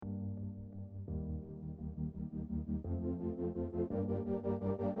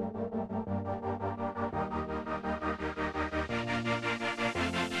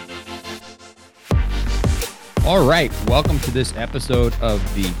All right, welcome to this episode of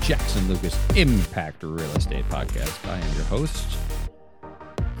the Jackson Lucas Impact Real Estate Podcast. I am your host,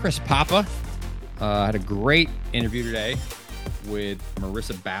 Chris Papa. I had a great interview today with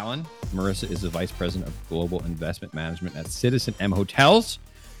Marissa Ballan. Marissa is the Vice President of Global Investment Management at Citizen M Hotels.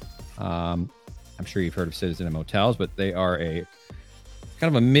 I'm sure you've heard of Citizen M Hotels, but they are a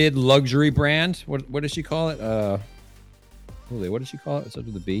kind of a mid-luxury brand. What does she call it? What does she call it? It starts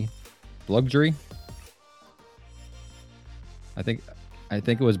with a B. Luxury? I think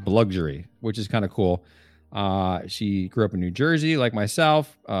it was Bluggery, which is kind of cool. She grew up in New Jersey, like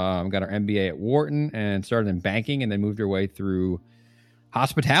myself. Got her MBA at Wharton and started in banking, and then moved her way through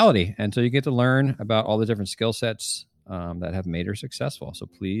hospitality. And so you get to learn about all the different skill sets that have made her successful. So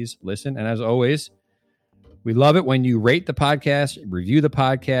please listen. And as always, we love it when you rate the podcast, review the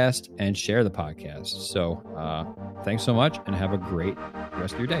podcast, and share the podcast. So thanks so much, and have a great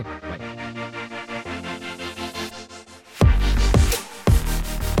rest of your day. Bye.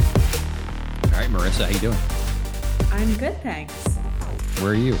 All right, Marissa, how you doing? I'm good, thanks.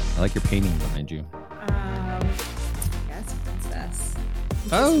 Where are you? I like your painting behind you. Yes, princess.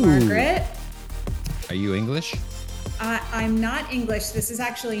 Oh. Margaret. Are you English? I'm not English. This is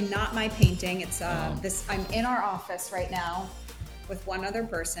actually not my painting. It's this. I'm in our office right now with one other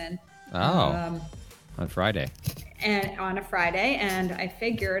person. On Friday. And on a Friday, and I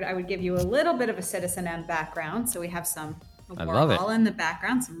figured I would give you a little bit of a Citizen M background. So we have some Warhol in the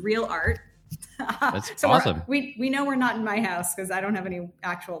background, some real art. That's so awesome. We know we're not in my house because I don't have any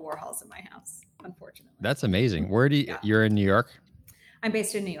actual Warhols in my house, unfortunately. That's amazing. Where do you, you're in New York? I'm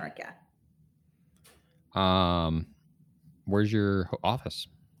based in New York, yeah. Where's your office?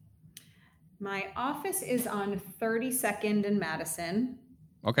 My office is on 32nd and Madison.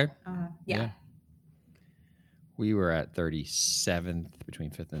 Okay. Yeah. We were at 37th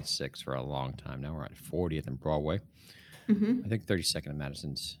between 5th and 6th for a long time. Now we're at 40th and Broadway. Mm-hmm. I think 32nd and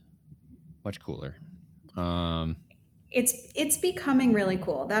Madison's much cooler. It's becoming really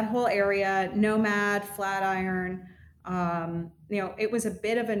cool. That whole area, Nomad, Flatiron, it was a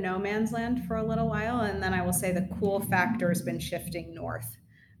bit of a no man's land for a little while. And then I will say the cool factor has been shifting north.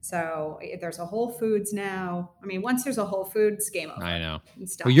 So there's a Whole Foods now. I mean, once there's a Whole Foods, game over. I know.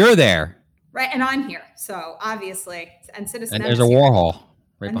 Well, you're there. Right. And I'm here. So obviously, and Citizen And there's a Warhol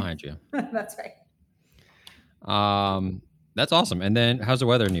right behind you. That's right. That's awesome. And then how's the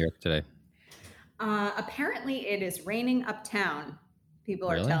weather in New York today? Apparently it is raining uptown. People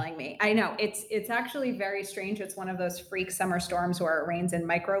are telling me. I know it's actually very strange. It's one of those freak summer storms where it rains in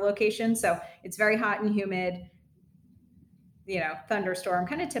micro locations. So it's very hot and humid, thunderstorm,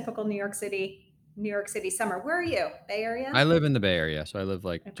 kind of typical New York City summer. Where are you? Bay Area? I live in the Bay Area. So I live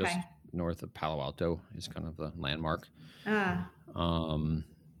just north of Palo Alto is kind of the landmark. But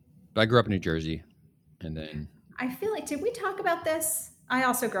I grew up in New Jersey, and then I feel like, did we talk about this? I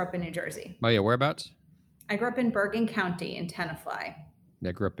also grew up in New Jersey. Oh yeah, whereabouts? I grew up in Bergen County in Tenafly.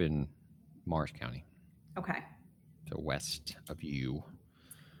 I grew up in Morris County. Okay. So west of you.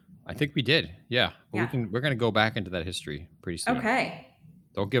 I think we did. Yeah. Yeah. We're going to go back into that history pretty soon. Okay.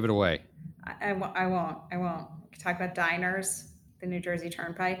 Don't give it away. I won't. We can talk about diners, the New Jersey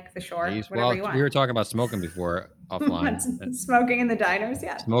Turnpike, the shore, you want. We were talking about smoking before offline. Smoking in the diners,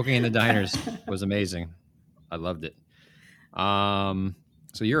 yeah. Smoking in the diners was amazing. I loved it.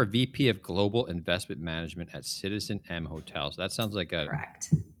 So you're a VP of Global Investment Management at Citizen M Hotels. That sounds like a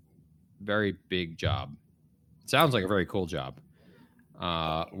correct, very big job. It sounds like a very cool job.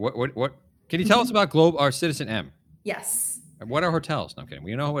 What can you tell us about Citizen M? Yes. What are hotels? No, I'm kidding.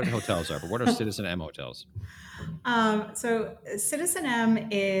 We know what hotels are, but what are Citizen M hotels? So Citizen M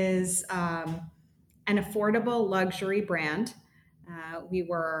is an affordable luxury brand. We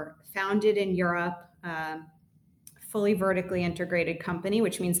were founded in Europe. Fully vertically integrated company,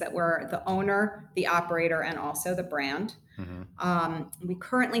 which means that we're the owner, the operator, and also the brand. Mm-hmm. We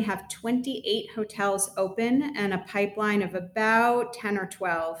currently have 28 hotels open and a pipeline of about 10 or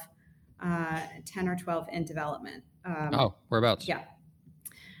 12 in development. Whereabouts? Yeah.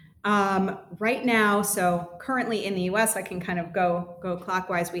 Right now, so currently in the US, I can kind of go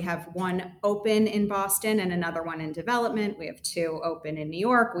clockwise. We have one open in Boston and another one in development. We have 2 open in New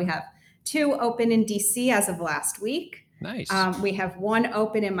York. We have 2 open in DC as of last week. Nice. We have 1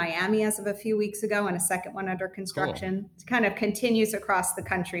 open in Miami as of a few weeks ago and a second one under construction. Cool. It kind of continues across the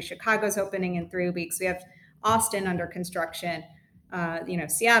country. Chicago's opening in 3 weeks. We have Austin under construction,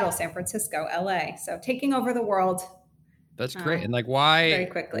 Seattle, San Francisco, LA. So taking over the world. That's great. And why, very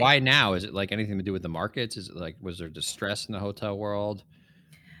quickly. Why now? Is it anything to do with the markets? Is it was there distress in the hotel world?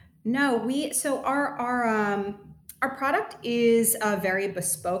 No, Our product is a very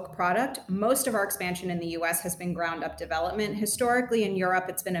bespoke product. Most of our expansion in the US has been ground up development. Historically, in Europe,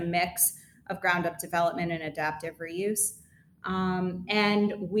 it's been a mix of ground up development and adaptive reuse.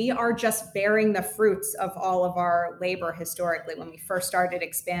 And we are just bearing the fruits of all of our labor historically. When we first started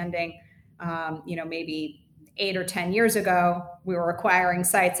expanding, maybe 8 or 10 years ago, we were acquiring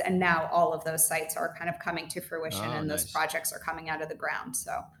sites, and now all of those sites are kind of coming to fruition, and those projects are coming out of the ground.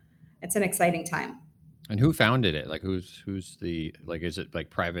 So it's an exciting time. And who founded it? Like, who's the, like, is it like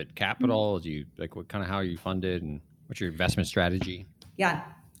private capital? Do you, like, what kind of, how are you funded, and what's your investment strategy? Yeah.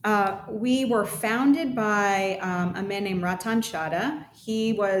 We were founded by a man named Ratan Chadha.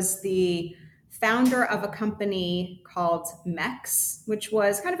 He was the founder of a company called Mex, which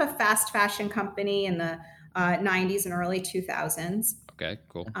was kind of a fast fashion company in the 90s and early 2000s. Okay,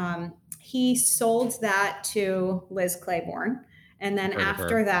 cool. He sold that to Liz Claiborne. And then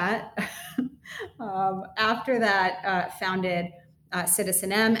after that, founded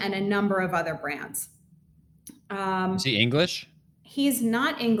Citizen M and a number of other brands. Is he English? He's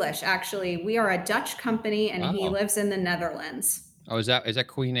not English, actually. We are a Dutch company, and he lives in the Netherlands. Oh, is that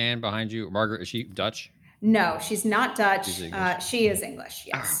Queen Anne behind you? Margaret, is she Dutch? No, she's not Dutch. She is English,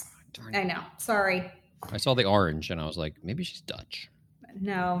 yes. Darn I know. Sorry. I saw the orange, and I was like, maybe she's Dutch.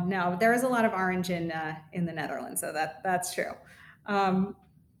 No. There is a lot of orange in the Netherlands, so that's true.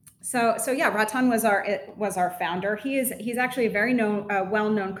 So yeah, Ratan was our founder. He's actually a very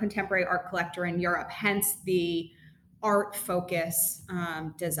well-known contemporary art collector in Europe, hence the art focus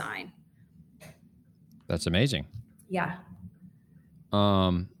design. That's amazing. Yeah.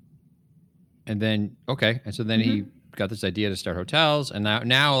 And then he got this idea to start hotels, and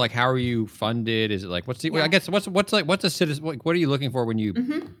now like, how are you funded? Is it like, what's a citizen, like, what are you looking for when you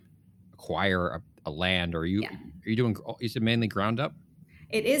acquire a land? Or are you doing, is it mainly ground up?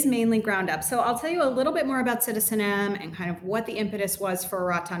 It is mainly ground up. So I'll tell you a little bit more about Citizen M and kind of what the impetus was for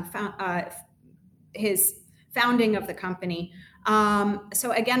Ratan, his founding of the company.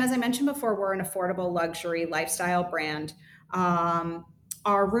 So again, as I mentioned before, we're an affordable luxury lifestyle brand.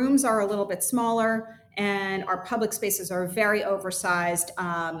 Our rooms are a little bit smaller, and our public spaces are very oversized.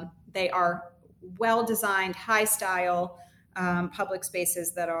 They are well-designed, high-style public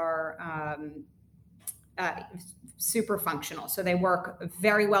spaces that are super functional. So they work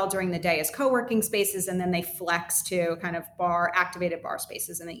very well during the day as co-working spaces, and then they flex to kind of activated bar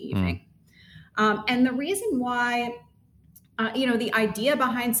spaces in the evening. And the reason why, the idea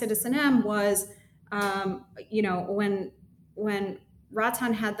behind Citizen M was, when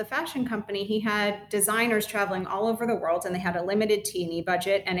Ratan had the fashion company, he had designers traveling all over the world, and they had a limited T&E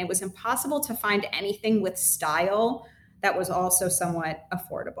budget, and it was impossible to find anything with style that was also somewhat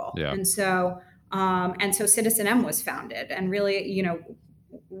affordable. Yeah. And so Citizen M was founded, and really,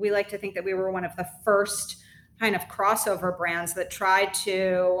 we like to think that we were one of the first kind of crossover brands that tried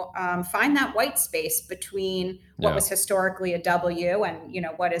to find that white space between what was historically a W and,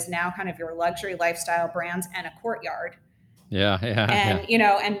 what is now kind of your luxury lifestyle brands and a courtyard.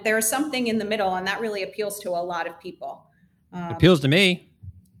 And there's something in the middle, and that really appeals to a lot of people. Appeals to me.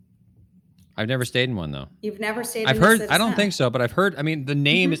 I've never stayed in one, though. You've never stayed I've in heard, I don't think so, but I've heard, I mean, the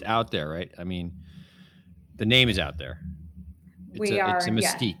name is out there, right? I mean, the name is out there. It's a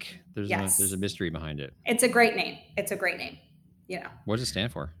mystique. Yeah. There's a mystery behind it. It's a great name. What does it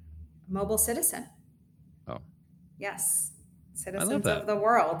stand for? Mobile citizen. Oh. Yes. Citizens of the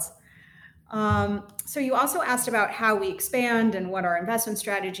world. So you also asked about how we expand and what our investment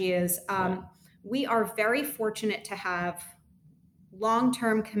strategy is. We are very fortunate to have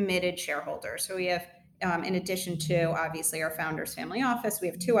long-term committed shareholders. So we have, in addition to obviously our founder's family office, we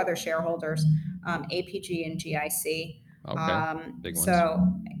have two other shareholders, APG and GIC. Okay, big ones. So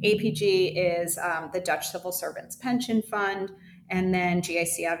APG is the Dutch Civil Servants Pension Fund, and then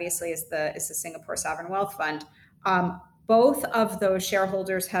GIC obviously is the Singapore Sovereign Wealth Fund. Both of those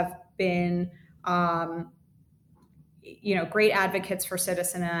shareholders have been, great advocates for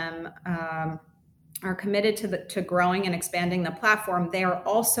Citizen M. Are committed to growing and expanding the platform. They are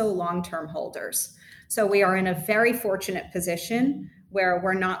also long-term holders. So we are in a very fortunate position where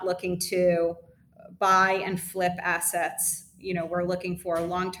we're not looking to buy and flip assets. We're looking for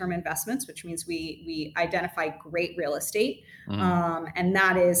long-term investments, which means we identify great real estate. And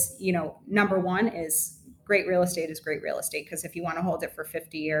that is, number one is great real estate is great real estate, because if you want to hold it for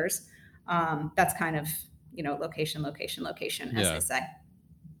 50 years, that's kind of, location, as they say.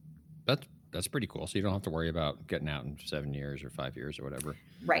 That's pretty cool. So you don't have to worry about getting out in 7 years or 5 years or whatever.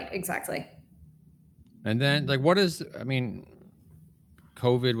 Right, exactly. And then, like,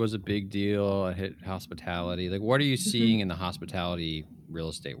 COVID was a big deal. It hit hospitality. Like, what are you seeing in the hospitality real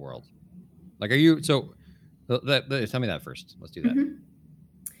estate world? Like, Tell me that first. Let's do that. Mm-hmm.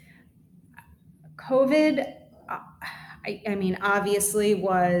 COVID, I mean, obviously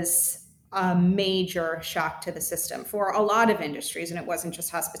was a major shock to the system for a lot of industries, and it wasn't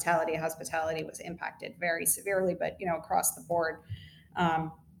just hospitality. Hospitality was impacted very severely, but across the board,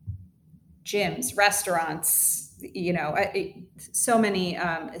 gyms, restaurants, so many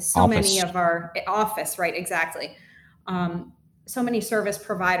of our office, right? Exactly. So many service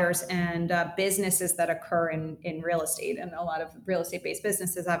providers and businesses that occur in real estate, and a lot of real estate based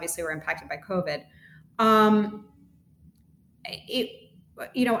businesses obviously were impacted by COVID. I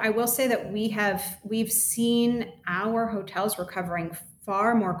will say that we've seen our hotels recovering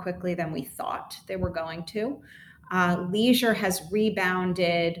far more quickly than we thought they were going to. Leisure has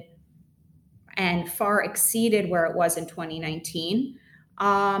rebounded and far exceeded where it was in 2019.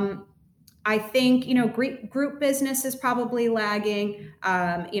 I think group business is probably lagging.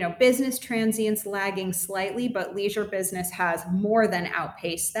 Business transients lagging slightly, but leisure business has more than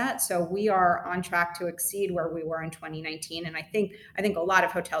outpaced that. So we are on track to exceed where we were in 2019, and I think a lot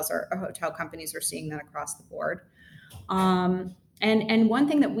of hotel companies are seeing that across the board. And one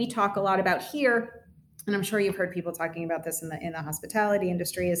thing that we talk a lot about here, and I'm sure you've heard people talking about this in the hospitality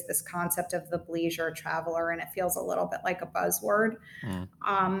industry, is this concept of the bleisure traveler, and it feels a little bit like a buzzword.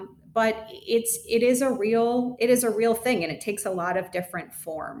 But it is a real thing, and it takes a lot of different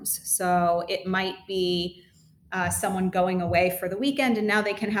forms. So it might be someone going away for the weekend, and now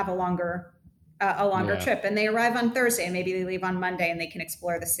they can have a longer trip, and they arrive on Thursday, and maybe they leave on Monday, and they can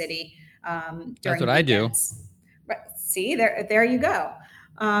explore the city during That's what weekends. I do. Right. See, there you go.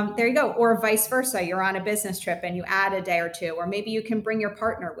 There you go. Or vice versa. You're on a business trip and you add a day or two, or maybe you can bring your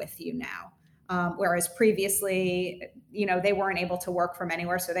partner with you now. Whereas previously, they weren't able to work from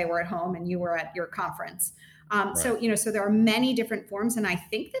anywhere, so they were at home and you were at your conference. Right. So there are many different forms, and I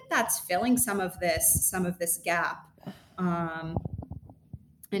think that that's filling some of this gap, and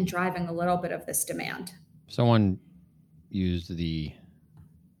driving a little bit of this demand. Someone used the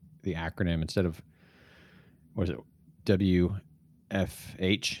acronym instead of, what is it,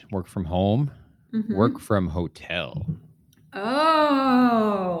 WFH, work from home, work from hotel.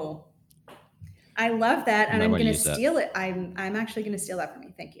 Oh, I love that, and I'm going to steal it. I'm actually going to steal that from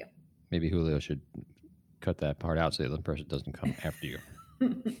you. Thank you. Maybe Julio should cut that part out so the other person doesn't come after you.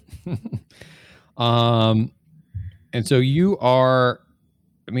 And so you are,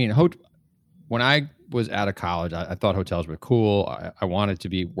 when I was out of college, I thought hotels were cool. I wanted to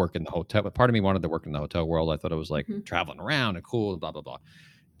be working the hotel, but part of me wanted to work in the hotel world. I thought it was like traveling around and cool and blah, blah, blah.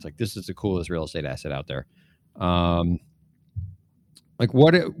 It's like, this is the coolest real estate asset out there. Like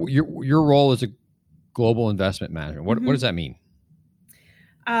what your role as a global investment manager, what does that mean?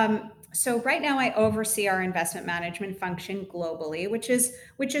 So right now I oversee our investment management function globally, which is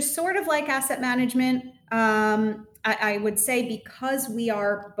sort of like asset management. I would say because we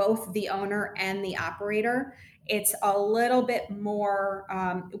are both the owner and the operator, it's a little bit more,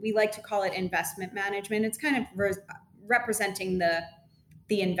 we like to call it investment management. It's kind of representing the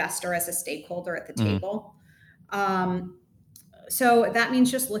investor as a stakeholder at the table. So that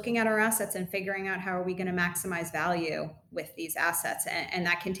means just looking at our assets and figuring out how are we going to maximize value with these assets. And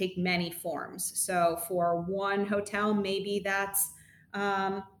that can take many forms. So for one hotel, maybe that's,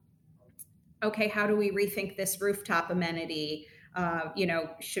 okay, how do we rethink this rooftop amenity?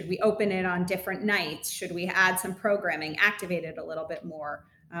 Should we open it on different nights? Should we add some programming, activate it a little bit more?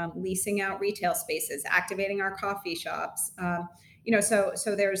 Leasing out retail spaces, activating our coffee shops. So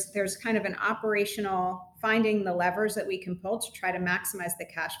there's kind of an operational, finding the levers that we can pull to try to maximize the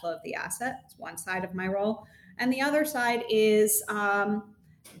cash flow of the asset. It's one side of my role. And the other side is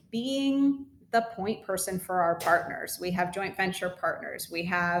being the point person for our partners. We have joint venture partners. We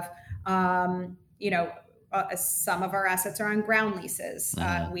have, some of our assets are on ground leases.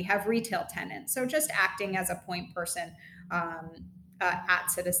 We have retail tenants. So just acting as a point person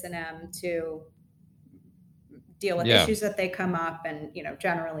at Citizen M to deal with issues that they come up, and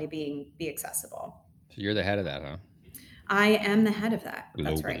generally be accessible. So you're the head of that, huh? I am the head of that. Globally.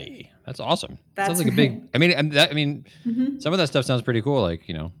 That's right. That's awesome. That sounds like a big. Some of that stuff sounds pretty cool. Like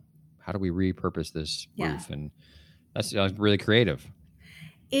how do we repurpose this roof? And that's really creative.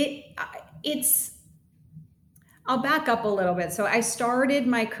 It's. I'll back up a little bit. So I started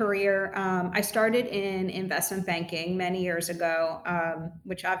my career. I started in investment banking many years ago,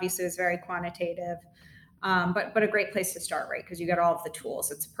 which obviously is very quantitative. But a great place to start, right? Because you get all of the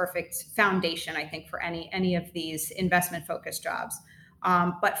tools. It's a perfect foundation, I think, for any of these investment focused jobs.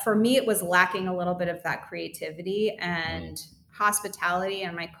 But for me, it was lacking a little bit of that creativity, and hospitality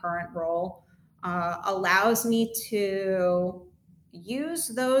and my current role allows me to use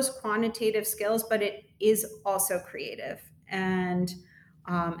those quantitative skills, but is also creative. And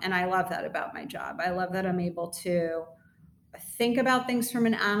I love that about my job. I love that I'm able to think about things from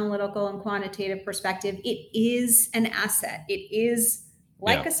an analytical and quantitative perspective. It is an asset. It is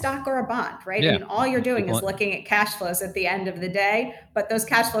like a stock or a bond, right? I mean, all you're doing is looking at cash flows at the end of the day, but those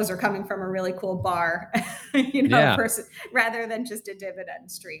cash flows are coming from a really cool bar, person, rather than just a dividend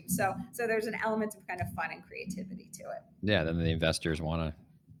stream. So there's an element of kind of fun and creativity to it. Yeah. Then the investors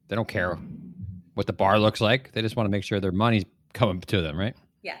they don't care what the bar looks like. They just want to make sure their money's coming to them, right?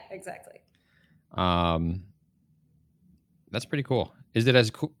 Yeah, exactly. That's pretty cool. Is it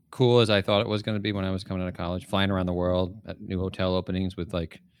as cool as I thought it was going to be when I was coming out of college, flying around the world at new hotel openings with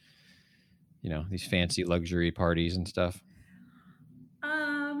these fancy luxury parties and stuff?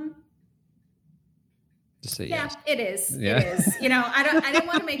 Just say yes. It is. Yeah. It is. I didn't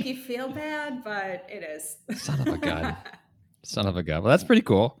want to make you feel bad, but it is. Son of a gun. Well, that's pretty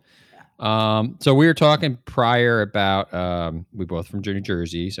cool. Yeah. So we were talking prior about we both from New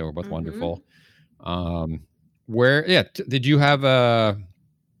Jersey, so we're both wonderful. Did you have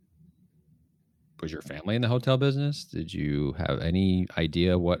was your family in the hotel business? Did you have any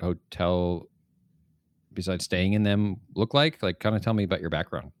idea what hotel, besides staying in them, look like? Like, kind of tell me about your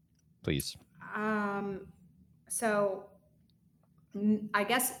background, please. So I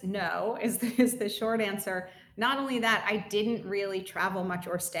guess no is the short answer. Not only that, I didn't really travel much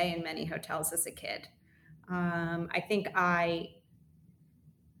or stay in many hotels as a kid. I think I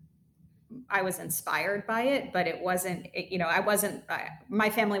was inspired by it, but it wasn't, my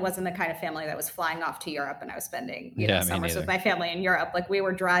family wasn't the kind of family that was flying off to Europe and I was spending, summers with my family in Europe. Like, we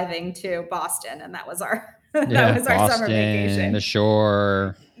were driving to Boston and that was our, our summer vacation. The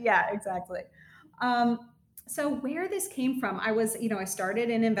shore. Yeah, exactly. So where this came from, I started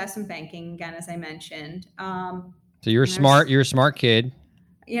in investment banking again, as I mentioned. So you're smart. You're a smart kid.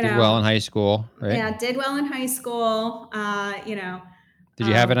 Did well in high school, right? Yeah, did well in high school. Did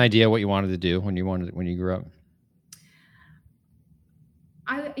you have an idea what you wanted to do when you grew up?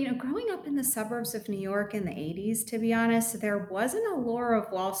 Growing up in the suburbs of New York in the 80s, to be honest, there wasn't a allure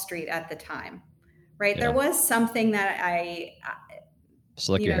of Wall Street at the time, right? Yeah. There was something that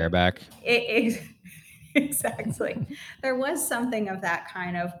slick your hair back. Exactly. There was something of that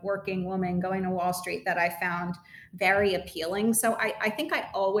kind of working woman going to Wall Street that I found very appealing. So I think I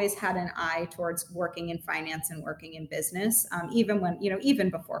always had an eye towards working in finance and working in business, even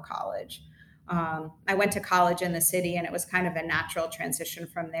before college. I went to college in the city and it was kind of a natural transition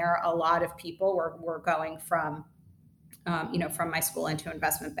from there. A lot of people were going from my school into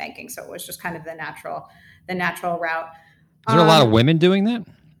investment banking. So it was just kind of the natural route. Is there a lot of women doing that?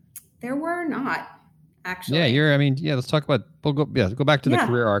 There were not. Actually, let's talk about. We'll go back to the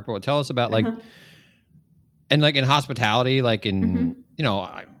career arc. But tell us about and in hospitality, as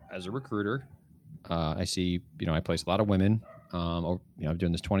a recruiter, I see, I place a lot of women. I've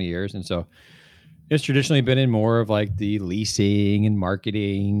doing this 20 years, and so it's traditionally been in more of the leasing and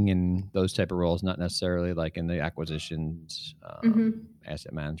marketing and those type of roles, not necessarily in the acquisitions,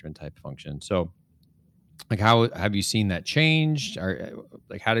 asset management type function. So, how have you seen that changed? Or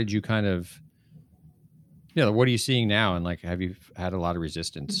how did you kind of what are you seeing now? And have you had a lot of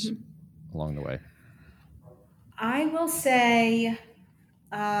resistance along the way? I will say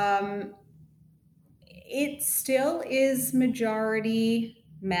it still is majority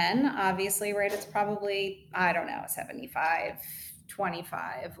men, obviously, right? It's probably,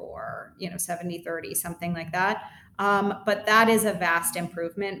 75-25 or, 70-30, something like that. But that is a vast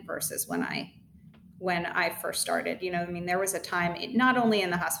improvement versus when I first started. There was a time, not only in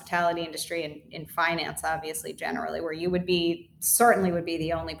the hospitality industry and in finance, obviously, generally, where you would be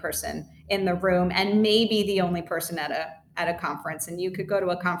the only person in the room and maybe the only person at a conference. And you could go to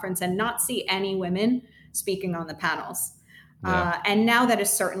a conference and not see any women speaking on the panels. Yeah. And now that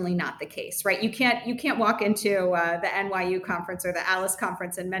is certainly not the case, right? You can't walk into the NYU conference or the Alice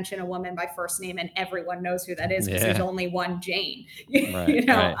conference and mention a woman by first name and everyone knows who that is because there's only one Jane.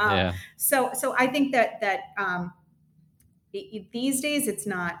 Right. So I think that these days it's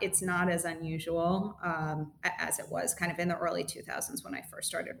not as unusual as it was kind of in the early 2000s when I first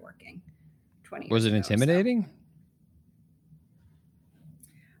started working. 20 years Was it intimidating?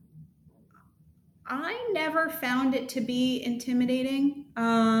 I never found it to be intimidating.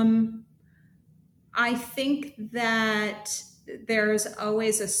 I think that there's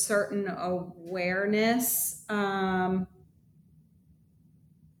always a certain awareness that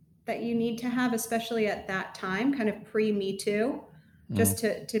you need to have, especially at that time, kind of pre-Me Too, just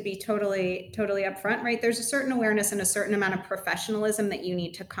to be totally upfront, right? There's a certain awareness and a certain amount of professionalism that you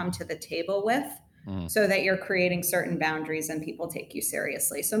need to come to the table with. so that you're creating certain boundaries and people take you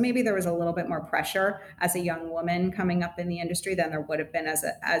seriously. So maybe there was a little bit more pressure as a young woman coming up in the industry than there would have been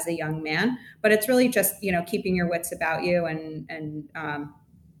as a young man. But it's really just, keeping your wits about you and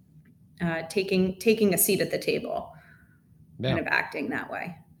taking a seat at the table, kind of acting that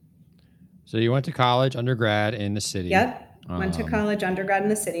way. So you went to college, undergrad in the city. Yep. Went to college, undergrad in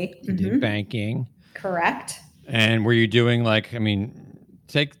the city. You did banking. Correct. And were you doing let's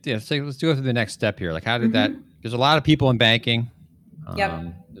go through the next step here. Like, how did that, there's a lot of people in banking.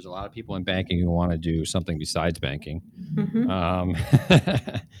 Yep. There's a lot of people in banking who want to do something besides banking.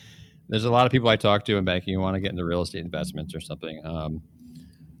 There's a lot of people I talk to in banking who want to get into real estate investments or something.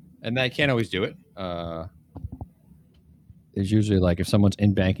 And they can't always do it. There's usually if someone's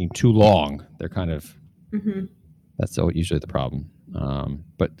in banking too long, they're kind of, that's usually the problem.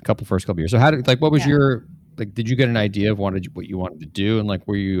 But first couple years. So what was your, did you get an idea of what you wanted to do? And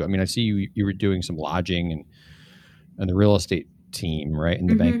were you, I see you were doing some lodging and the real estate team, right? In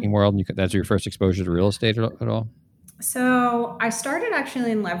the banking world. And that's your first exposure to real estate at all? So I started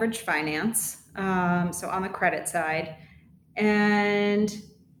actually in leverage finance. So on the credit side, and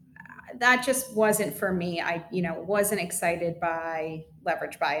that just wasn't for me. I, wasn't excited by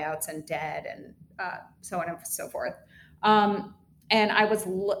leverage buyouts and debt and so on and so forth. And I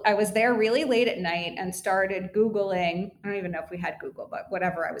was there really late at night and started Googling. I don't even know if we had Google, but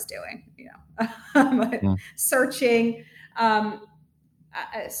whatever I was doing,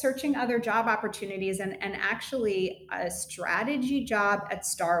 searching other job opportunities, and actually a strategy job at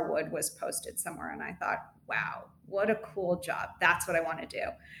Starwood was posted somewhere, and I thought, wow, what a cool job. That's what I want to do.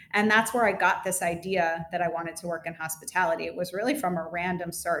 And that's where I got this idea that I wanted to work in hospitality. It was really from a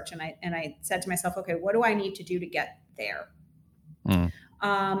random search. And I said to myself, okay, what do I need to do to get there?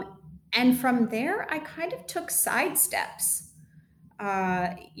 And from there, I kind of took side steps, and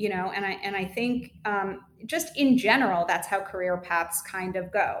I think just in general, that's how career paths kind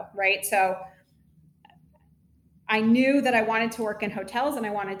of go, right? So I knew that I wanted to work in hotels and I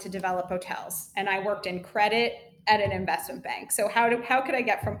wanted to develop hotels, and I worked in credit at an investment bank. So how could I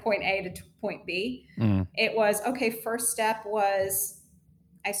get from point A to point B? It was, okay, first step was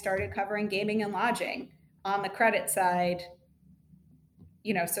I started covering gaming and lodging on the credit side,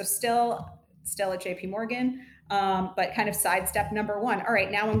 so still at JP Morgan, but kind of side step number one. All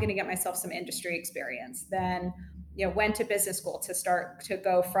right, now I'm going to get myself some industry experience. Then, went to business school to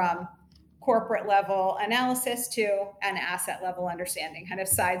go from corporate level analysis to an asset level understanding, kind of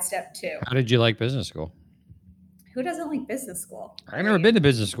side step two. How did you like business school? Who doesn't like business school? I've never been to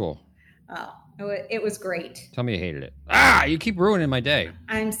business school. Oh, it was great. Tell me you hated it. You keep ruining my day.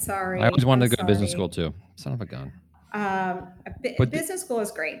 I'm sorry. I always wanted to go to business school too. Son of a gun. Business school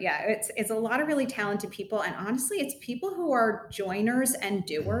is great. Yeah, it's a lot of really talented people, and honestly, it's people who are joiners and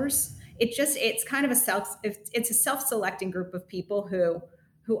doers. It's kind of a self-selecting group of people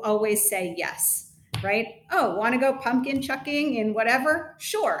who always say yes. Right? Oh, want to go pumpkin chucking and whatever?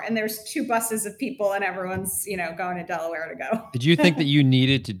 Sure. And there's 2 buses of people and everyone's, going to Delaware to go. Did you think that you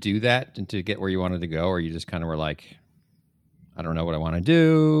needed to do that and to get where you wanted to go? Or you just kind of were like, I don't know what I want to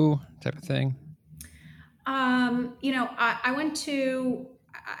do type of thing? I went to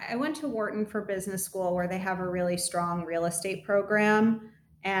Wharton for business school, where they have a really strong real estate program.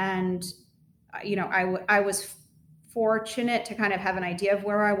 And, I was fortunate to kind of have an idea of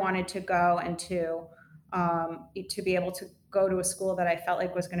where I wanted to go and to be able to go to a school that I felt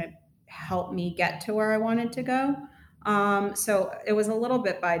like was going to help me get to where I wanted to go. So it was a little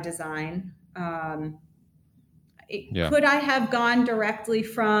bit by design. Could I have gone directly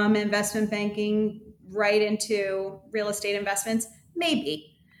from investment banking right into real estate investments?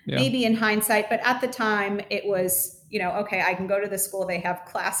 Maybe. Yeah. Maybe in hindsight, but at the time it was, okay, I can go to the school. They have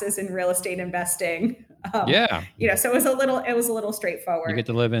classes in real estate investing. So it was a little straightforward. You get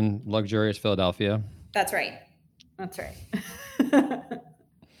to live in luxurious Philadelphia. That's right.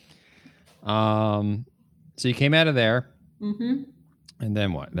 So you came out of there, and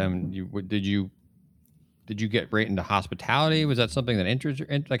then what? Then did you get right into hospitality? Was that something that interested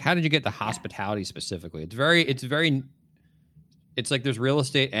you? Like, how did you get to hospitality specifically? It's like there's real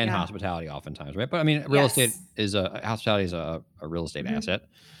estate and hospitality oftentimes, right? But hospitality is a real estate asset.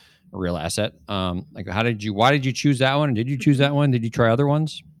 A real asset. Why did you choose that one? Did you choose that one? Did you try other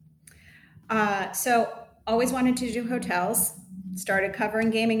ones? So always wanted to do hotels, started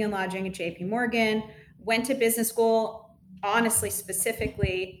covering gaming and lodging at JP Morgan, went to business school, honestly,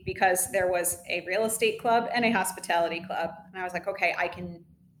 specifically because there was a real estate club and a hospitality club. And I was like, okay, I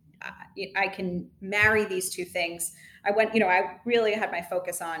can marry these 2 things. I really had my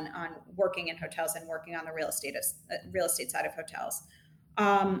focus on working in hotels and working on the real estate side of hotels.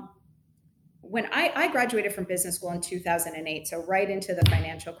 when I graduated from business school in 2008, so right into the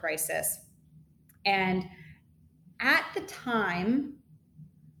financial crisis. And at the time,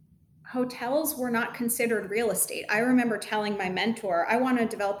 hotels were not considered real estate. I remember telling my mentor, I want to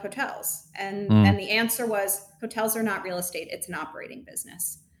develop hotels. And the answer was, hotels are not real estate, it's an operating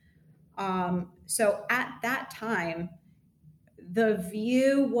business. So at that time, the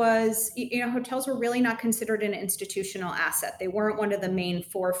view was, hotels were really not considered an institutional asset. They weren't one of the main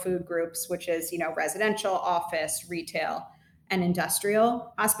 4 food groups, which is, residential, office, retail, and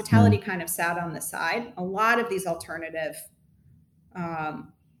industrial. Hospitality kind of sat on the side. A lot of these alternative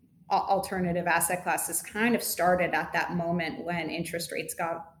asset classes kind of started at that moment when interest rates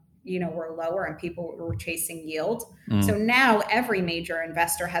were lower and people were chasing yield. So now every major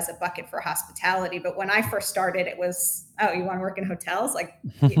investor has a bucket for hospitality. But when I first started, it was, oh, you want to work in hotels? Like,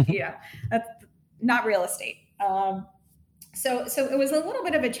 that's not real estate. So it was a little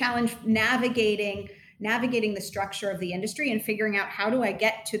bit of a challenge navigating the structure of the industry and figuring out, how do I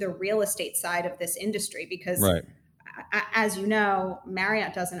get to the real estate side of this industry? Because as you know,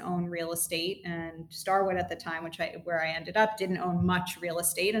 Marriott doesn't own real estate, and Starwood at the time, where I ended up, didn't own much real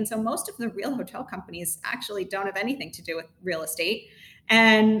estate. And so most of the real hotel companies actually don't have anything to do with real estate.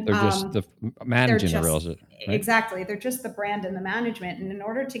 And they're just managing the real estate. Right? Exactly. They're just the brand and the management. And in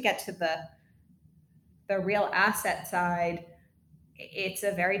order to get to the real asset side, it's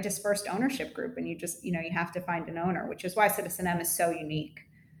a very dispersed ownership group. And you have to find an owner, which is why Citizen M is so unique.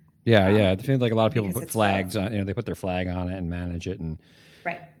 Yeah. I feel like a lot of people put flags on, they put their flag on it and manage it. And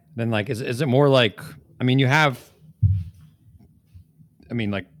right. Then is it more like,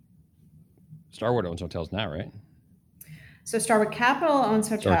 like Starwood owns hotels now, right? So Starwood Capital owns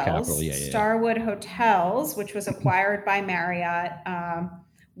hotels. Starwood Capital, yeah. Starwood Hotels, which was acquired by Marriott.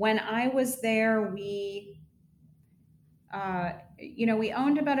 When I was there, we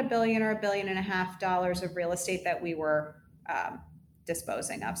owned about $1 billion or $1.5 billion of real estate that we were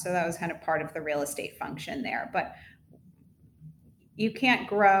disposing of. So that was kind of part of the real estate function there. But you can't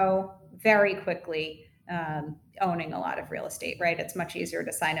grow very quickly owning a lot of real estate, right? It's much easier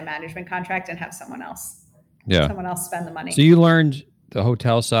to sign a management contract and have someone else spend the money. So you learned the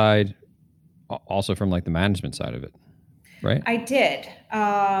hotel side also from like the management side of it, right? I did.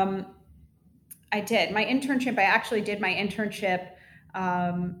 My internship, I actually did my internship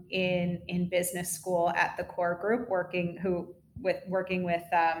in business school at the Core Group, working with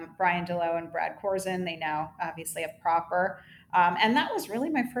Brian DeLoe and Brad Corzin. They now obviously have Proper. And that was really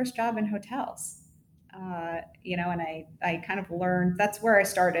my first job in hotels. And I kind of learned, that's where I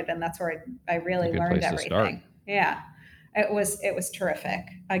started, and that's where I really learned everything. Yeah. It was terrific.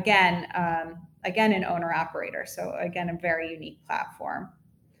 Again, an owner operator. So again, a very unique platform.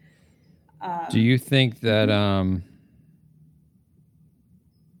 Do you think that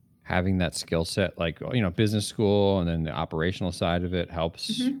having that skill set, like, business school and then the operational side of it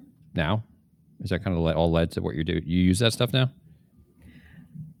helps now? Is that kind of all led to what you do? You use that stuff now?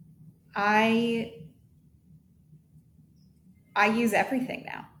 I use everything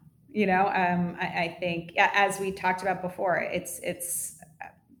now. I think, as we talked about before, it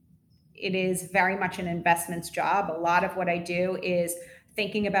is very much an investments job. A lot of what I do is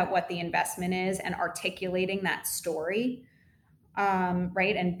thinking about what the investment is and articulating that story,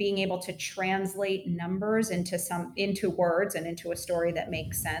 right? And being able to translate numbers into words and into a story that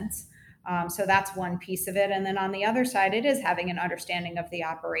makes sense. So that's one piece of it. And then on the other side, it is having an understanding of the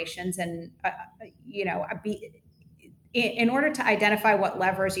operations and, in order to identify what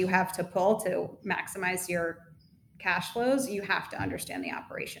levers you have to pull to maximize your cash flows, you have to understand the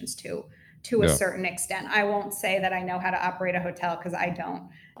operations to a certain extent. I won't say that I know how to operate a hotel, because I don't.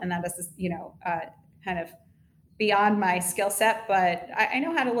 And that is, kind of beyond my skill set, but I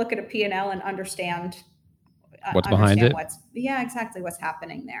know how to look at a P&L and understand what's behind it. Exactly what's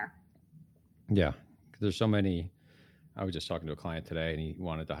happening there. Yeah. 'Cause there's so many. I was just talking to a client today, and he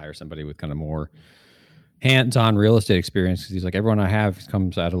wanted to hire somebody with kind of more hands-on real estate experience, because he's like, everyone I have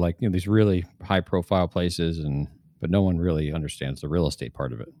comes out of like, these really high-profile places, but no one really understands the real estate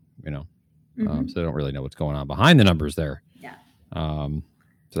part of it, so they don't really know what's going on behind the numbers there. Yeah. So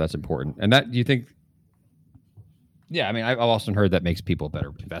that's important. And that, do you think? Yeah, I've also heard that makes people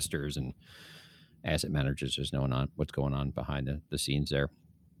better investors and asset managers, just knowing what's going on behind the scenes there.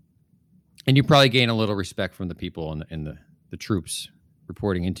 And you probably gain a little respect from the people in the troops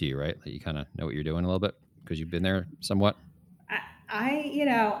reporting into you, right? That you kind of know what you're doing a little bit because you've been there somewhat.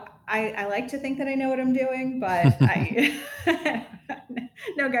 I like to think that I know what I'm doing, but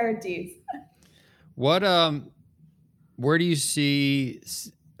no guarantees. Where do you see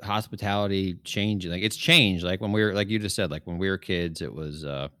hospitality changing? Like, it's changed. Like when we were, like you just said, like when we were kids, it was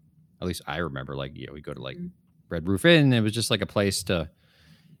At least I remember, like, we go to like Mm. Red Roof Inn. It was just like a place to.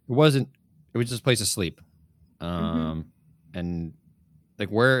 It wasn't. It was just a place to sleep. Mm-hmm. And like,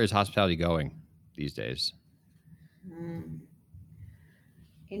 where is hospitality going these days? Mm.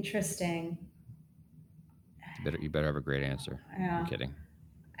 Interesting. You better have a great answer. I'm Yeah. kidding.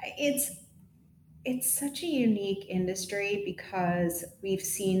 It's it's such a unique industry because we've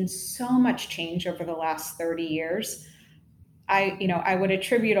seen so much change over the last 30 years. I would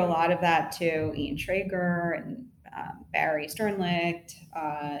attribute a lot of that to Ian Traeger and Barry Sternlicht,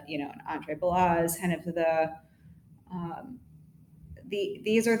 and Andre Balaz, kind of um,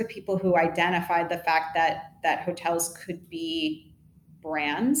 these are the people who identified the fact that hotels could be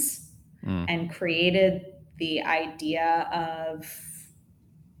brands and created the idea of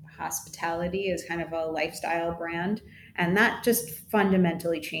hospitality as kind of a lifestyle brand. And that just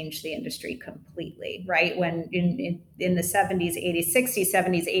fundamentally changed the industry completely, right? When in the 70s, 80s, 60s,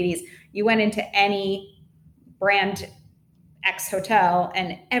 70s, 80s, you went into any brand X hotel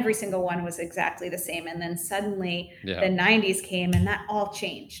and every single one was exactly the same. And then suddenly Yeah. the 90s came and that all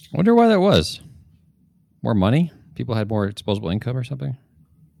changed. I wonder why that was. More money? People had more disposable income or something?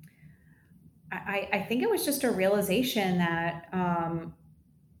 I think it was just a realization that,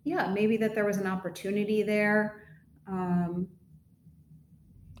 maybe that there was an opportunity there. I mean,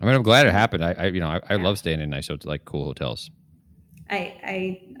 I'm glad it happened. I Yeah. love staying in nice, like, cool hotels.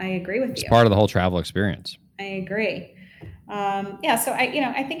 I agree with It's you. part of the whole travel experience. I agree. So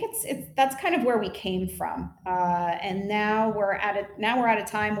I think it's that's kind of where we came from, and now we're at a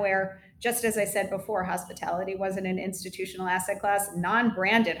time where, just as I said before, hospitality wasn't an institutional asset class.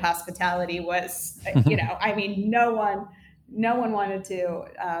 Non-branded hospitality was, I mean, no one wanted to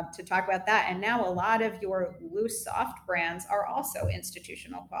talk about that, and now a lot of your loose soft brands are also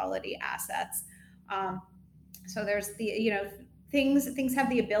institutional quality assets. So there's things have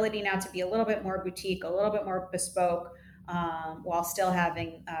the ability now to be a little bit more boutique, a little bit more bespoke, while still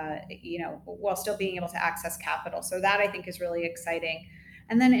having, while still being able to access capital. So that I think is really exciting.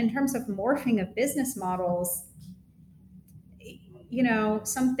 And then in terms of morphing of business models, I'll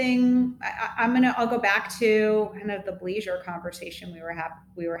go back to kind of the bleisure conversation we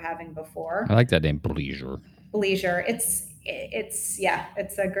were having before. I like that name, bleisure. Bleisure. It's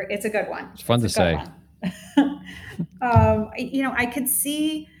a good one. It's fun to say.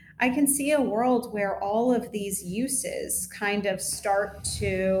 I can see a world where all of these uses kind of start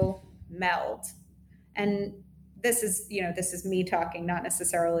to meld. And this is me talking, not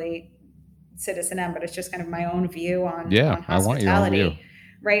necessarily Citizen M, but it's just kind of my own view on hospitality. I want your own view.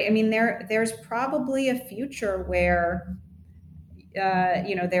 Right? I mean, there's probably a future where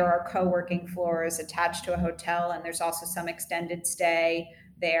there are co-working floors attached to a hotel, and there's also some extended stay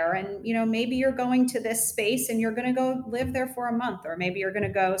there. And maybe you're going to this space and you're going to go live there for a month, or maybe you're going to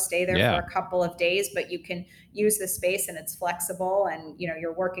go stay there for a couple of days, but you can use the space and it's flexible, and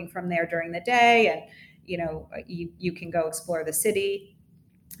you're working from there during the day, and you can go explore the city.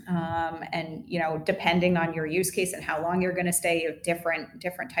 And depending on your use case and how long you're going to stay, you have different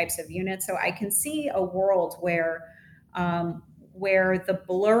types of units. So I can see a world where the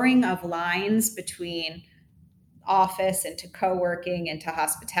blurring of lines between office into co-working, into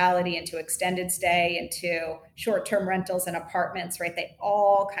hospitality, into extended stay, into short-term rentals and apartments, right? They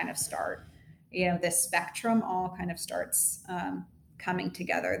all kind of start, this spectrum all kind of starts coming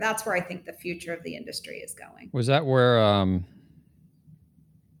together. That's where I think the future of the industry is going. Was that where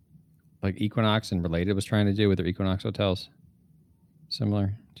like Equinox and Related was trying to do with their Equinox hotels?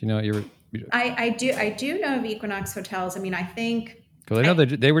 Similar? Do you know? I do know of Equinox hotels. I mean, I think, because I know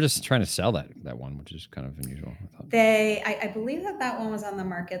they were just trying to sell that one, which is kind of unusual. I believe that one was on the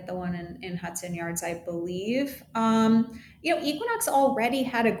market, the one in Hudson Yards, I believe. Equinox already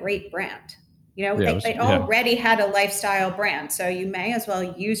had a great brand. They already had a lifestyle brand, so you may as well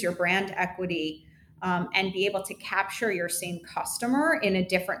use your brand equity and be able to capture your same customer in a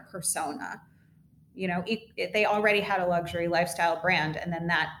different persona. They already had a luxury lifestyle brand, and then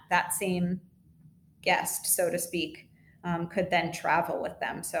that same guest, so to speak, could then travel with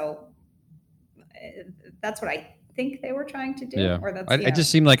them. So that's what I think they were trying to do. Yeah. Or that's, it just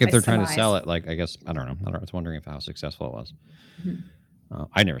seemed like if they're trying to sell it, like, I guess, I don't know. I was wondering how successful it was. Mm-hmm.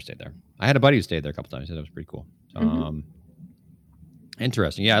 I never stayed there. I had a buddy who stayed there a couple times. He said it was pretty cool. Mm-hmm.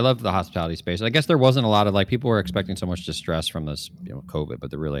 Interesting. Yeah, I love the hospitality space. I guess there wasn't a lot of, like, people were expecting so much distress from this, COVID,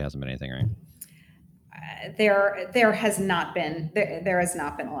 but there really hasn't been anything, right? There has not been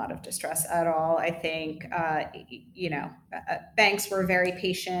a lot of distress at all. I think banks were very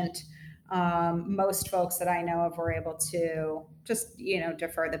patient. Most folks that I know of were able to just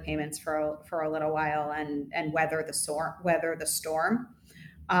defer the payments for a little while and weather the storm.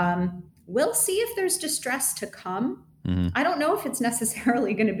 We'll see if there's distress to come. Mm-hmm. I don't know if it's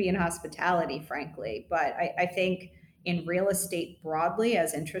necessarily going to be in hospitality, frankly, but I think in real estate broadly,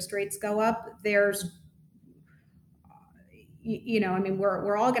 as interest rates go up, there's, I mean,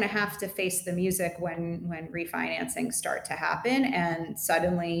 we're all going to have to face the music when refinancings start to happen, and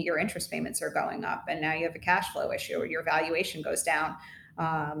suddenly your interest payments are going up, and now you have a cash flow issue, or your valuation goes down,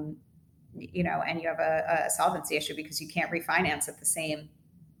 and you have a solvency issue because you can't refinance at the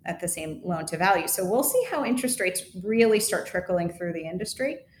same loan to value. So we'll see how interest rates really start trickling through the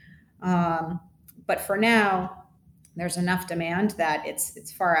industry. But for now, there's enough demand that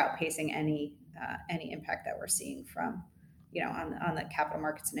it's far outpacing any impact that we're seeing from, on the capital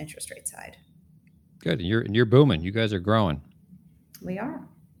markets and interest rate side. Good. You're booming. You guys are growing. We are.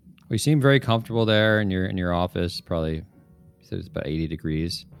 We seem very comfortable there in your office. Probably, you said it's about 80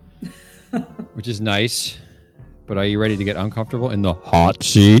 degrees, which is nice. But are you ready to get uncomfortable in the hot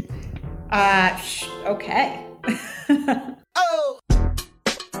seat? Okay. Oh!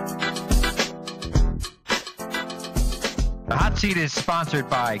 The Hot Seat is sponsored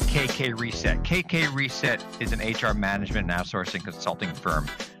by KK Reset. KK Reset is an HR management and outsourcing consulting firm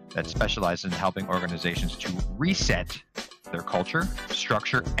that specializes in helping organizations to reset their culture,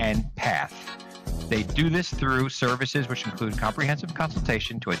 structure, and path. They do this through services which include comprehensive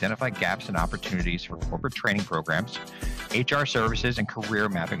consultation to identify gaps and opportunities for corporate training programs, HR services, and career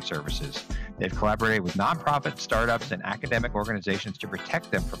mapping services. They've collaborated with nonprofit, startups, and academic organizations to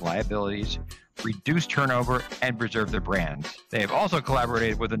protect them from liabilities, reduce turnover, and preserve their brands. They have also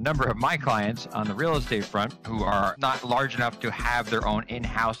collaborated with a number of my clients on the real estate front who are not large enough to have their own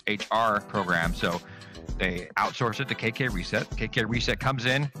in-house HR program. So they outsource it to KK Reset. KK Reset comes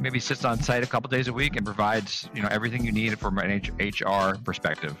in, maybe sits on site a couple days a week, and provides everything you need from an HR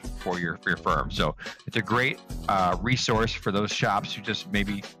perspective for your firm. So it's a great resource for those shops who just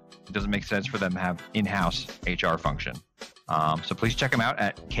maybe it doesn't make sense for them to have in-house HR function. So please check them out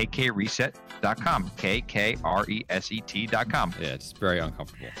at kkreset.com. KKRESET.com. Yeah, it's very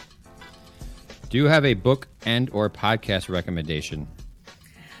uncomfortable. Do you have a book and or podcast recommendation?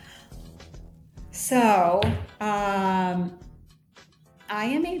 So, I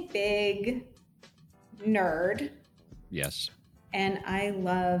am a big nerd. Yes. And I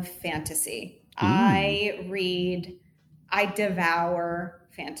love fantasy. Ooh. I devour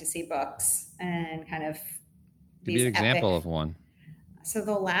fantasy books and kind of Give me an example of one. So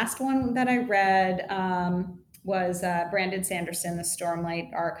the last one that I read was Brandon Sanderson, The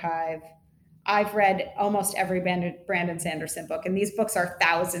Stormlight Archive. I've read almost every Brandon Sanderson book, and these books are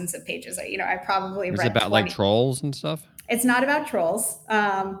thousands of pages. I probably read. Is it about 20. Like trolls and stuff? It's not about trolls.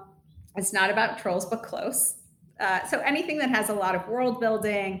 It's not about trolls, but close. So anything that has a lot of world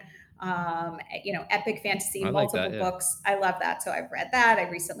building, epic fantasy, multiple books. I love that. So I've read that. I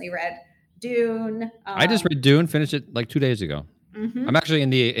recently read Dune. I just read Dune, finished it like 2 days ago. Mm-hmm. I'm actually in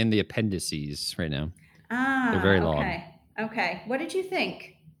the appendices right now. They're very long. Okay. What did you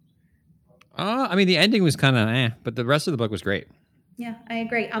think? I mean, the ending was kind of but the rest of the book was great. Yeah, I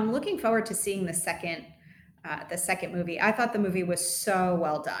agree. I'm looking forward to seeing the second movie. I thought the movie was so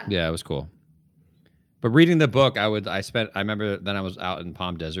well done. Yeah, it was cool. But reading the book, I remember then I was out in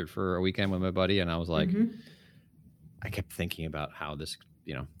Palm Desert for a weekend with my buddy, and I was like, I kept thinking about how this,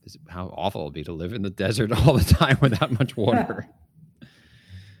 how awful it would be to live in the desert all the time without much water.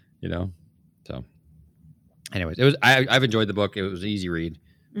 So anyways, I've enjoyed the book. It was an easy read.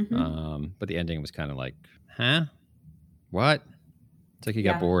 But the ending was kind of like, huh? What? It's like he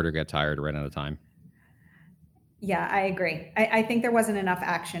got bored or got tired or ran out of time. Yeah, I agree. I think there wasn't enough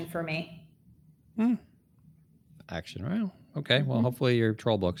action for me. Action, well, okay. Well, hopefully your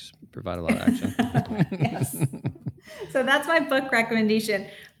troll books provide a lot of action. Yes. So that's my book recommendation.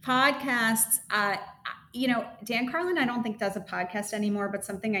 Podcasts, Dan Carlin, I don't think does a podcast anymore, but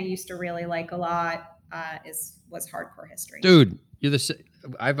something I used to really like a lot was Hardcore History. Dude,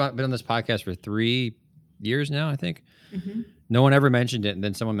 I've been on this podcast for 3 years now, I think. No one ever mentioned it, and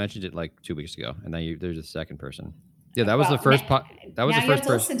then someone mentioned it like 2 weeks ago, and then there's a second person. Yeah, that was the first. That was the first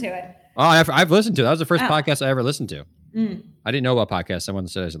person. Listen to it. Oh, I've listened to it. That was the first podcast I ever listened to. I didn't know about podcasts. Someone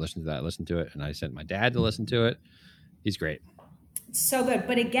said I should listen to that. I listened to it, and I sent my dad to listen to it. He's great. So good,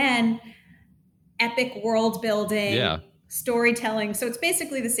 but again, epic world building, storytelling. So it's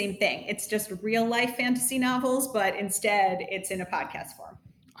basically the same thing. It's just real life fantasy novels, but instead it's in a podcast form.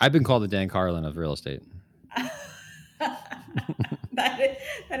 I've been called the Dan Carlin of real estate. That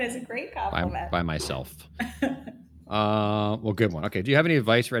is a great compliment. By myself. Well, good one. Okay. Do you have any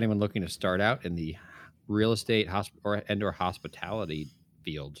advice for anyone looking to start out in the real estate or hospitality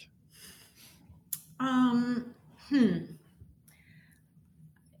field?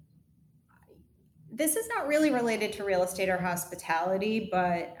 This is not really related to real estate or hospitality,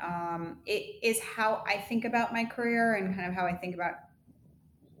 but it is how I think about my career and kind of how I think about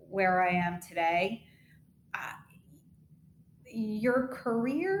where I am today. Uh, your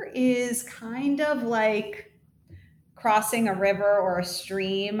career is kind of like crossing a river or a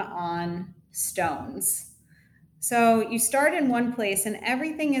stream on stones. So you start in one place and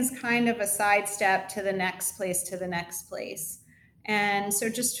everything is kind of a sidestep to the next place, to the next place. And so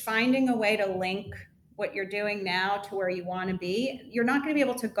just finding a way to link what you're doing now to where you want to be, you're not going to be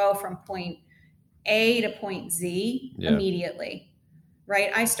able to go from point A to point Z immediately,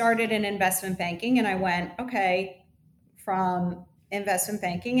 right? I started in investment banking and I went, okay, from investment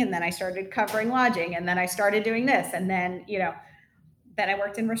banking, and then I started covering lodging, and then I started doing this, and then, then I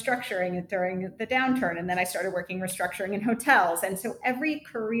worked in restructuring during the downturn, and then I started working restructuring in hotels. And so every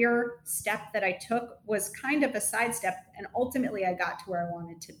career step that I took was kind of a sidestep, and ultimately I got to where I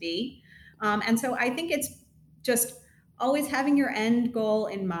wanted to be. And so I think it's just always having your end goal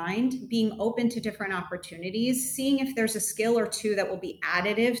in mind, being open to different opportunities, seeing if there's a skill or two that will be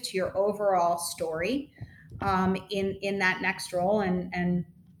additive to your overall story in that next role, and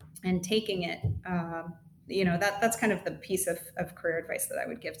taking it. That's kind of the piece of career advice that I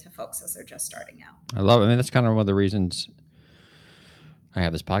would give to folks as they're just starting out. I love it. I mean, that's kind of one of the reasons I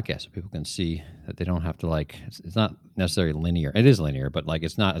have this podcast, so people can see that they don't have to it's not necessarily linear. It is linear, but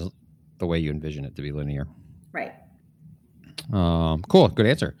it's not the way you envision it to be linear. Right. Cool. Good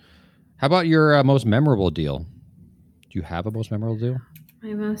answer. How about your most memorable deal? Do you have a most memorable deal?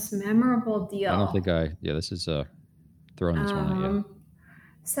 My most memorable deal. I don't think this is throwing this one at you.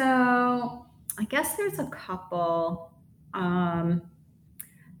 So I guess there's a couple.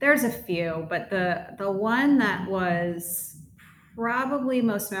 There's a few, but the one that was probably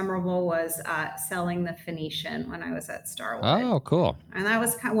most memorable was selling the Phoenician when I was at Starwood. Oh, cool. And that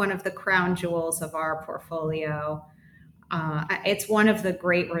was kind of one of the crown jewels of our portfolio. It's one of the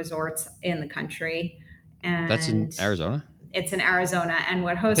great resorts in the country. And that's in Arizona? It's in Arizona. And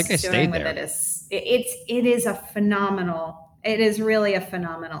what Host is doing with it is it is a phenomenal. It is really a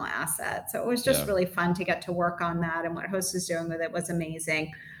phenomenal asset. So it was just really fun to get to work on that. And what Host is doing with it was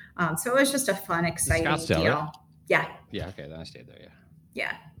amazing. So it was just a fun, exciting deal. Right? Yeah. Yeah. Okay. Then I stayed there. Yeah.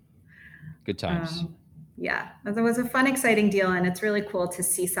 Yeah. Good times. Yeah. It was a fun, exciting deal. And it's really cool to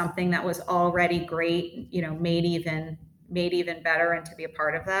see something that was already great, made even better, and to be a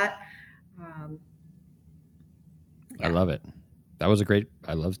part of that. I love it. That was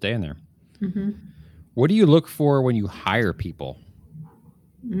I love staying there. Mm-hmm. What do you look for when you hire people?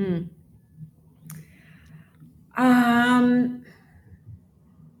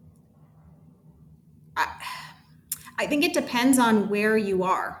 I think it depends on where you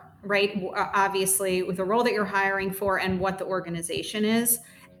are, right? Obviously, with the role that you're hiring for and what the organization is.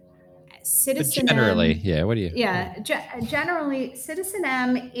 Citizen generally, M, generally, Citizen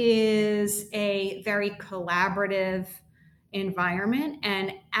M is a very collaborative environment.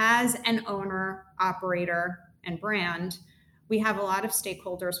 And as an owner, operator, and brand, we have a lot of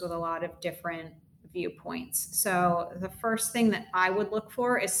stakeholders with a lot of different viewpoints. So the first thing that I would look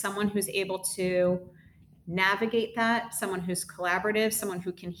for is someone who's able to navigate that, someone who's collaborative, someone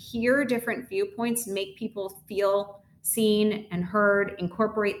who can hear different viewpoints, make people feel seen and heard,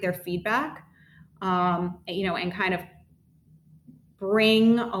 incorporate their feedback, and kind of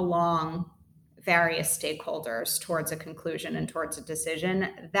bring along various stakeholders towards a conclusion and towards a decision.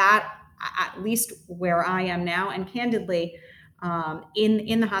 That, at least where I am now, and candidly,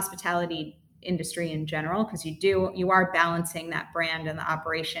 in the hospitality industry in general, because you are balancing that brand and the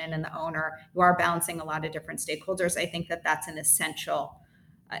operation and the owner, you are balancing a lot of different stakeholders. I think that that's an essential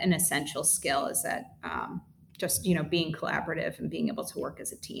skill, is that just being collaborative and being able to work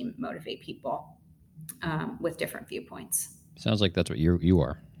as a team, motivate people with different viewpoints. Sounds like that's what you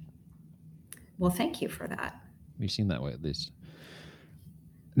are. Well, thank you for that. You seem that way, at least.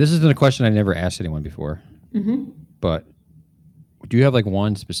 This isn't a question I never asked anyone before, but do you have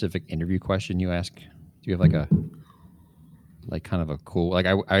one specific interview question you ask? Do you have kind of a cool,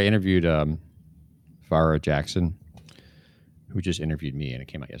 I interviewed Farrah Jackson, who just interviewed me, and it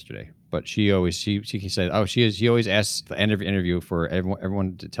came out yesterday. But she said, she always asks the end of the interview for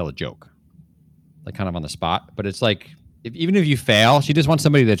everyone to tell a joke, kind of on the spot. But it's even if you fail, she just wants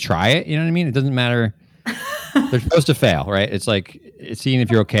somebody to try it. You know what I mean? It doesn't matter. They're supposed to fail, right? It's it's seeing if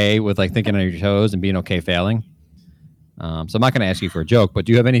you're okay with thinking on your toes and being okay failing. So I'm not going to ask you for a joke, but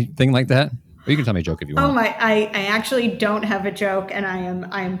do you have anything like that? Or you can tell me a joke if you want. Oh my! I actually don't have a joke, and I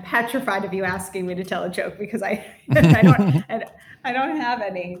am petrified of you asking me to tell a joke, because I don't have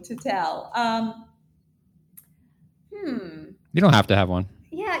any to tell. You don't have to have one.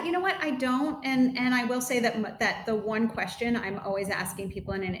 Yeah, you know what? I don't, and I will say that the one question I'm always asking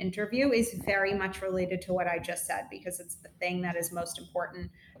people in an interview is very much related to what I just said, because it's the thing that is most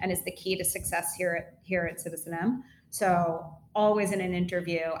important and is the key to success here at Citizen M. So always in an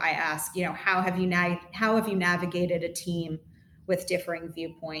interview, I ask, how have you navigated a team with differing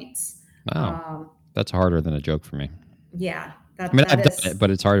viewpoints? Wow, that's harder than a joke for me. Yeah, I've done it, but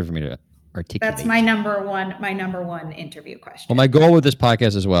it's harder for me to articulate. That's my number one interview question. Well, my goal with this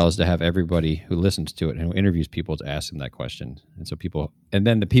podcast as well is to have everybody who listens to it and who interviews people to ask them that question. And so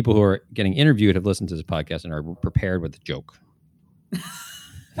then the people who are getting interviewed have listened to this podcast and are prepared with a joke.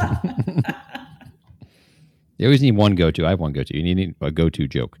 You always need one go-to. I have one go-to. You need a go-to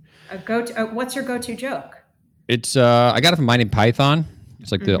joke. What's your go-to joke? It's I got it from Monty Python.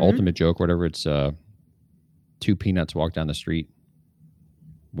 It's like the ultimate joke, whatever. It's two peanuts walk down the street.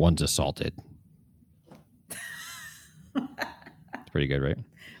 One's assaulted. It's pretty good, right?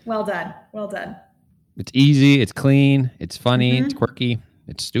 Well done. It's easy. It's clean. It's funny. It's quirky.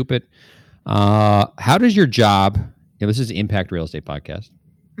 It's stupid. How does your job? This is the Impact Real Estate Podcast.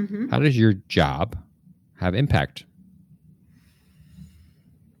 How does your job have impact?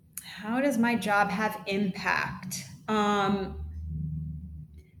 How does my job have impact?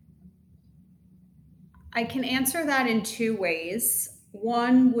 I can answer that in two ways.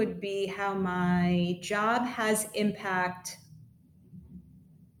 One would be how my job has impact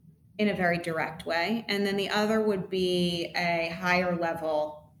in a very direct way. And then the other would be a higher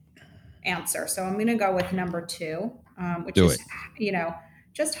level answer. So I'm going to go with number two, which is,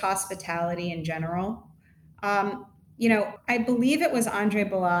 just hospitality in general. I believe it was Andre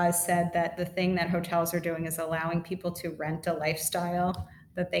Ballan said that the thing that hotels are doing is allowing people to rent a lifestyle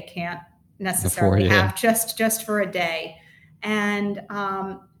that they can't necessarily have just for a day. And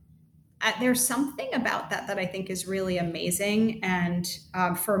there's something about that I think is really amazing, and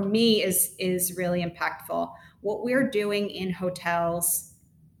for me is really impactful. What we're doing in hotels,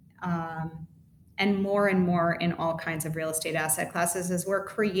 and more in all kinds of real estate asset classes, is we're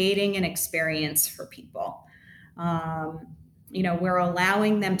creating an experience for people. We're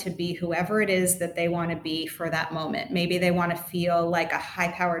allowing them to be whoever it is that they want to be for that moment. Maybe they want to feel like a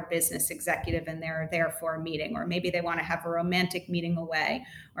high-powered business executive and they're there for a meeting, or maybe they want to have a romantic meeting away,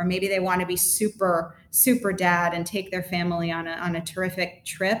 or maybe they want to be super, super dad and take their family on a terrific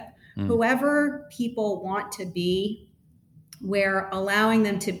trip. Whoever people want to be, we're allowing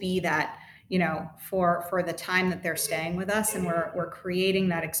them to be that, for the time that they're staying with us, and we're creating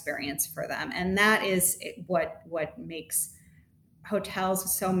that experience for them. And that is what makes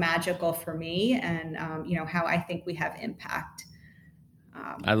hotels so magical for me, and how I think we have impact.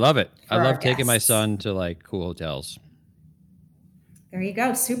 I love it. I love taking my son to cool hotels. There you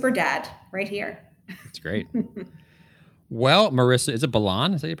go, super dad, right here. That's great. Well, Marissa, is it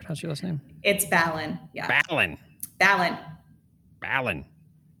Ballan? Is that how you pronounce your last name? It's Ballan. Yeah. Ballan.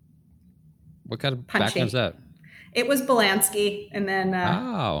 What kind of background is that? It was Balansky, and then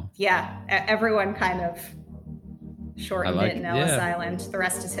everyone kind of shortened it in Ellis Island. The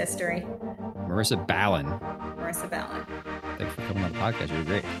rest is history. Marissa Ballan. Thanks for coming on the podcast. You're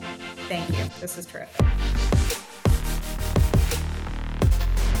great. Thank you. This is terrific.